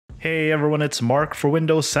Hey everyone, it's Mark for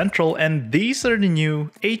Windows Central, and these are the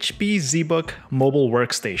new HP ZBook mobile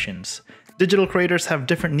workstations. Digital creators have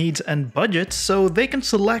different needs and budgets, so they can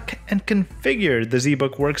select and configure the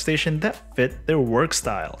ZBook workstation that fit their work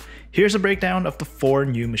style. Here's a breakdown of the 4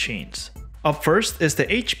 new machines. Up first is the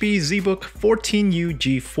HP ZBook 14U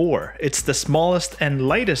G4. It's the smallest and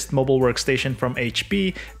lightest mobile workstation from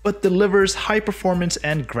HP, but delivers high performance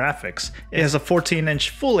and graphics. It has a 14-inch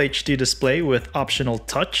Full HD display with optional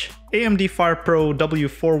touch, AMD FirePro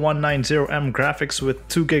W4190M graphics with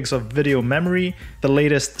 2 gigs of video memory, the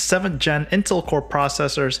latest 7th gen Intel Core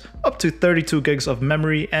processors, up to 32 gigs of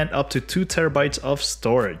memory, and up to 2 terabytes of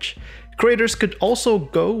storage. Creators could also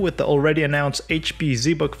go with the already announced HP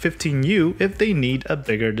ZBook 15U if they need a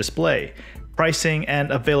bigger display. Pricing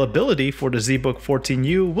and availability for the ZBook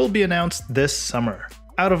 14U will be announced this summer.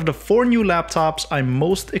 Out of the 4 new laptops, I'm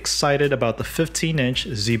most excited about the 15-inch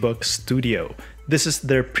ZBook Studio. This is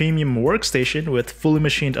their premium workstation with fully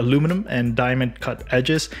machined aluminum and diamond cut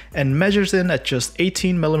edges and measures in at just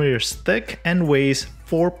 18mm thick and weighs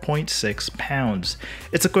 4.6 pounds.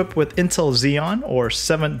 It's equipped with Intel Xeon or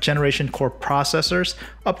 7th generation core processors,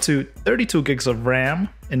 up to 32 gigs of RAM,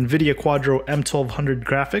 NVIDIA Quadro M1200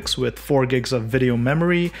 graphics with 4 gigs of video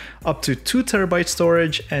memory, up to 2 terabyte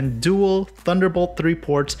storage, and dual Thunderbolt 3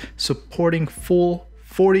 ports supporting full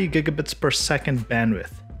 40 gigabits per second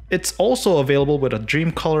bandwidth. It's also available with a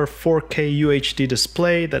Dreamcolor 4K UHD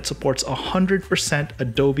display that supports 100%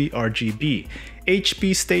 Adobe RGB.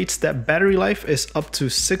 HP states that battery life is up to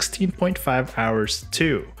 16.5 hours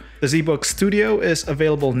too. The ZBook Studio is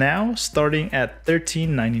available now, starting at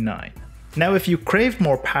 $13.99. Now, if you crave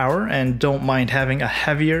more power and don't mind having a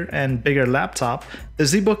heavier and bigger laptop, the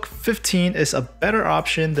ZBook 15 is a better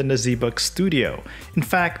option than the ZBook Studio. In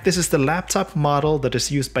fact, this is the laptop model that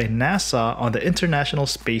is used by NASA on the International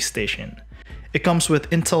Space Station. It comes with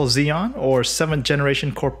Intel Xeon or 7th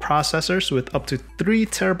generation core processors with up to 3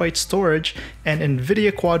 terabyte storage and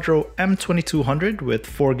NVIDIA Quadro M2200 with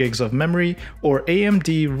 4 gigs of memory or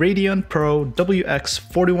AMD Radeon Pro WX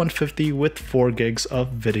 4150 with 4 gigs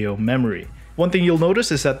of video memory. One thing you'll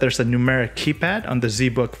notice is that there's a numeric keypad on the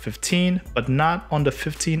ZBook 15, but not on the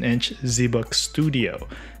 15-inch ZBook Studio.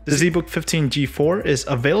 The ZBook 15 G4 is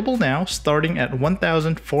available now, starting at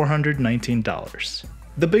 $1,419.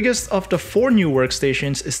 The biggest of the 4 new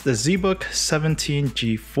workstations is the ZBook 17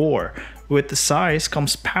 G4. With the size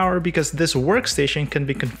comes power because this workstation can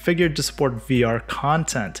be configured to support VR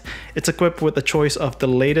content. It's equipped with a choice of the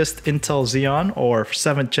latest Intel Xeon or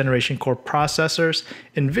 7th generation core processors,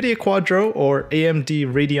 NVIDIA Quadro or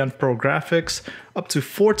AMD Radeon Pro graphics, up to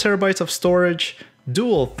 4 terabytes of storage,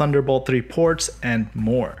 dual Thunderbolt 3 ports, and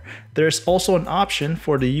more. There's also an option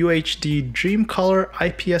for the UHD Dreamcolor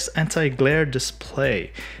IPS anti-glare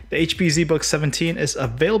display. The HP ZBook 17 is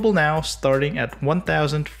available now, starting at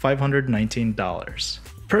 $1,519.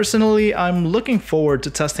 Personally, I'm looking forward to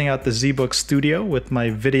testing out the ZBook Studio with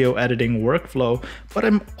my video editing workflow, but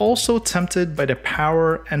I'm also tempted by the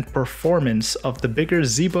power and performance of the bigger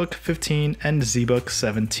ZBook 15 and ZBook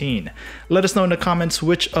 17. Let us know in the comments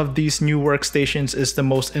which of these new workstations is the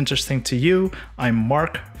most interesting to you. I'm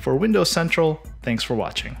Mark for Windows Central. Thanks for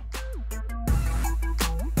watching.